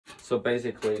So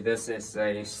basically, this is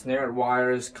a snare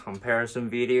wires comparison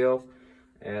video,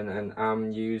 and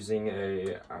I'm using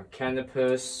a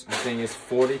Canopus. I think it's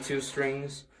 42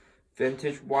 strings,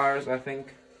 vintage wires. I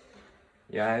think,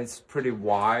 yeah, it's pretty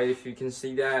wide if you can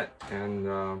see that,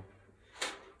 and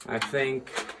I think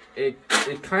it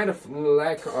kind of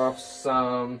lack of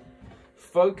some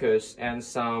focus and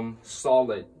some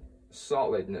solidness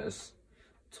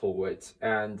to it,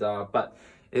 and but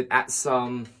it adds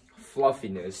some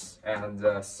fluffiness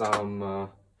and some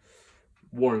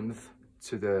warmth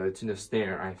to the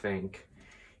snare, I think.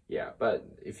 Yeah, but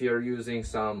if you're using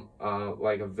some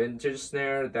like a vintage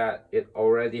snare that it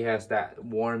already has that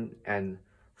warm and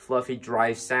fluffy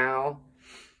dry sound,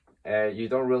 you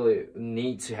don't really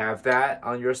need to have that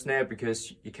on your snare,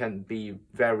 because you can be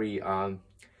very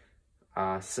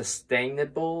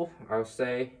sustainable, I'll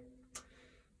say.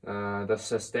 The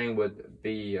sustain would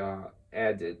be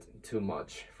added too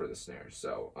much for the snare.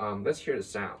 So let's hear the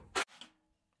sound.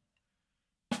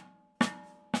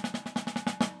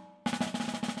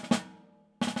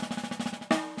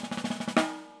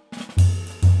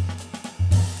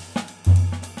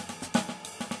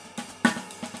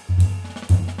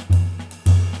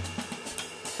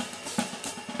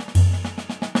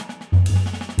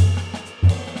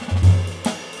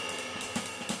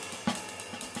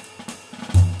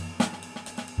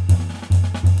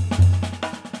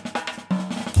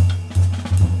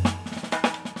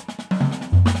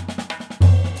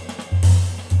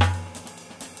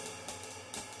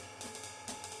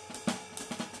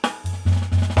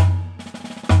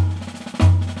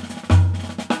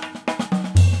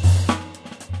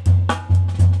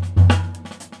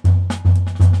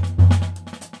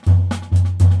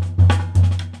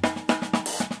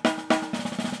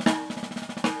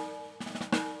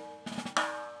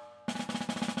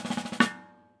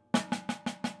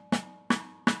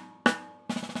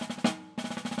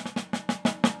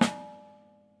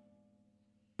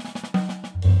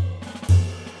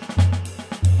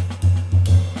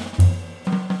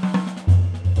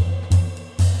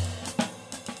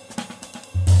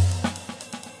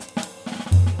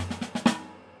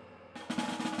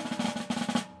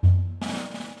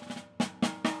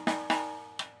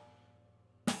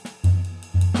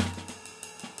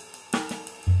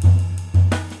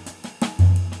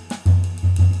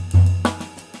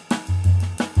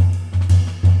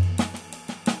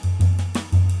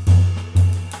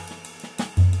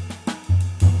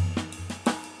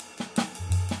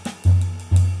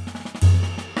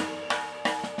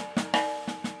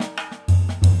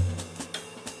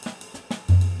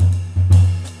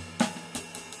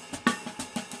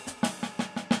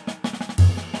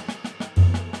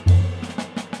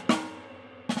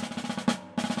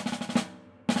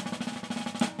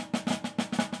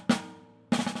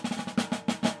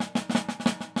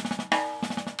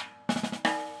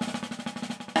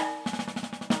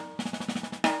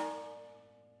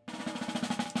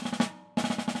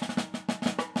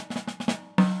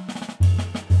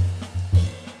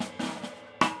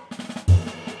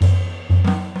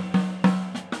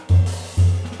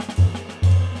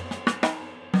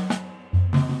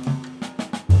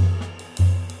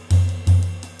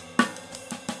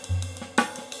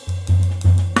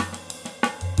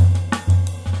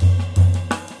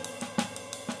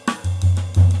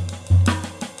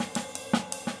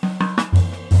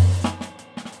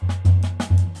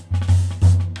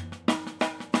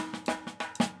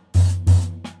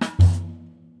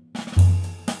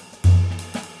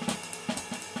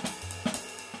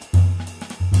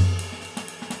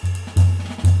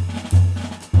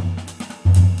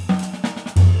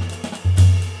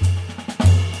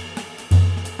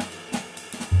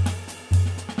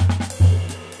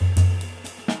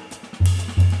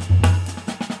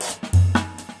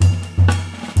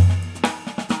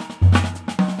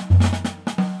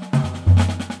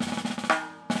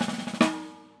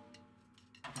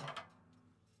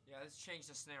 Change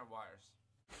the snare wires.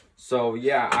 So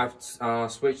yeah,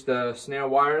 I've switched the snare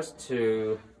wires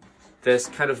to this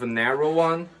kind of a narrow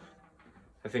one.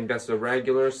 I think that's the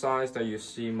regular size that you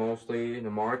see mostly in the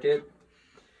market,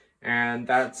 and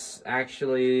that's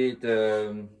actually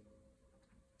the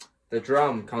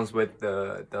drum comes with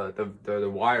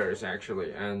the wires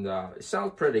actually, and it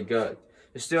sounds pretty good.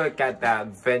 You still get that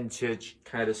vintage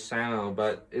kind of sound,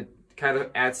 but it kind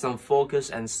of adds some focus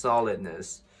and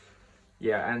solidness.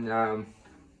 Yeah, and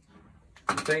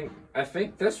I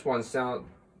think this one sounds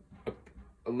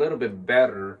a little bit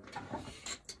better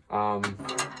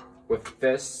with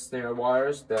this snare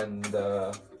wires than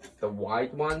the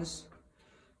wide ones,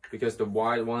 because the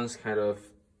wide ones kind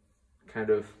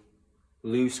of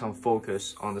lose some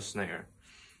focus on the snare.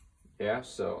 Yeah,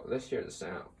 so let's hear the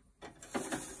sound.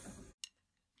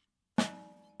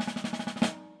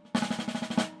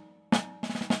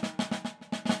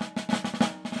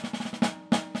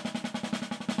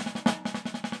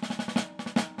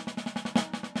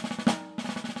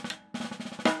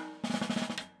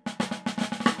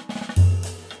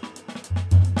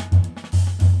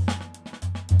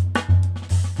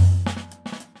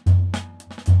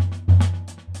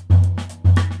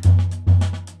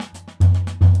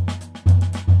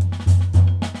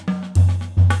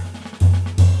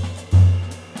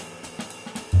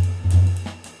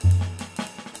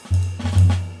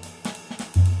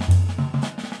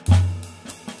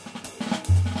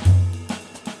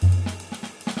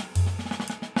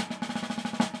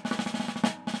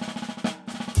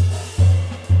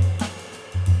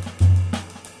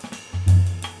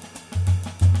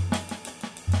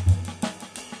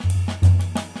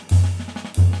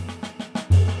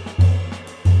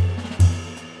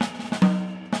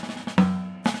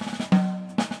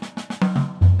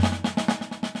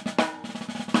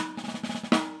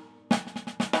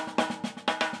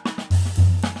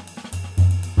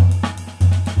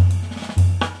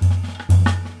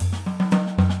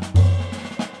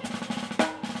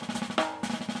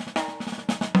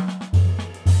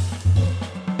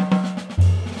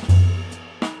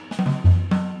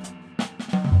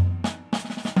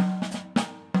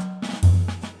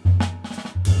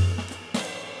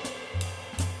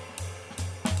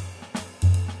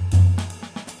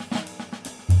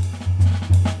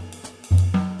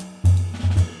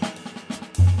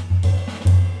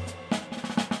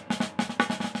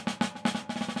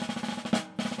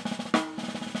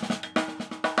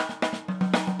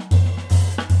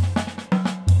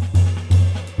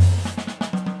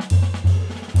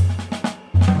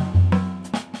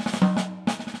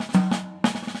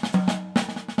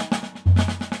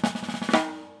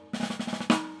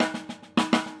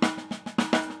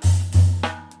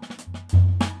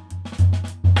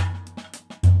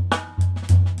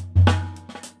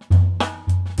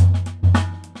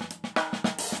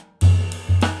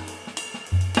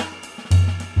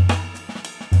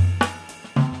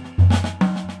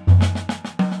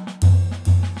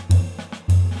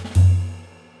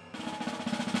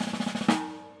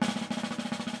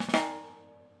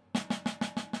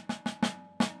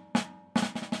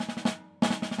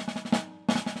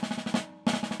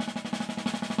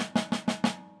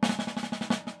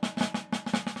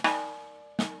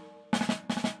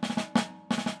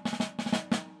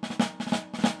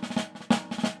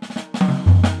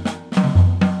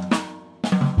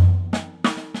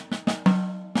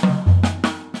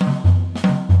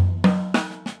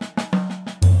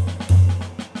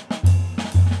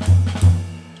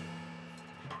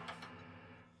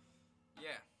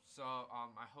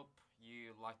 I hope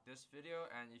you like this video,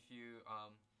 and if you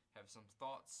have some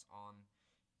thoughts on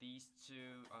these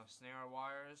two snare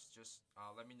wires, just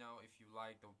let me know if you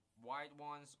like the wide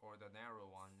ones or the narrow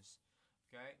ones.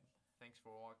 Okay, thanks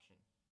for watching.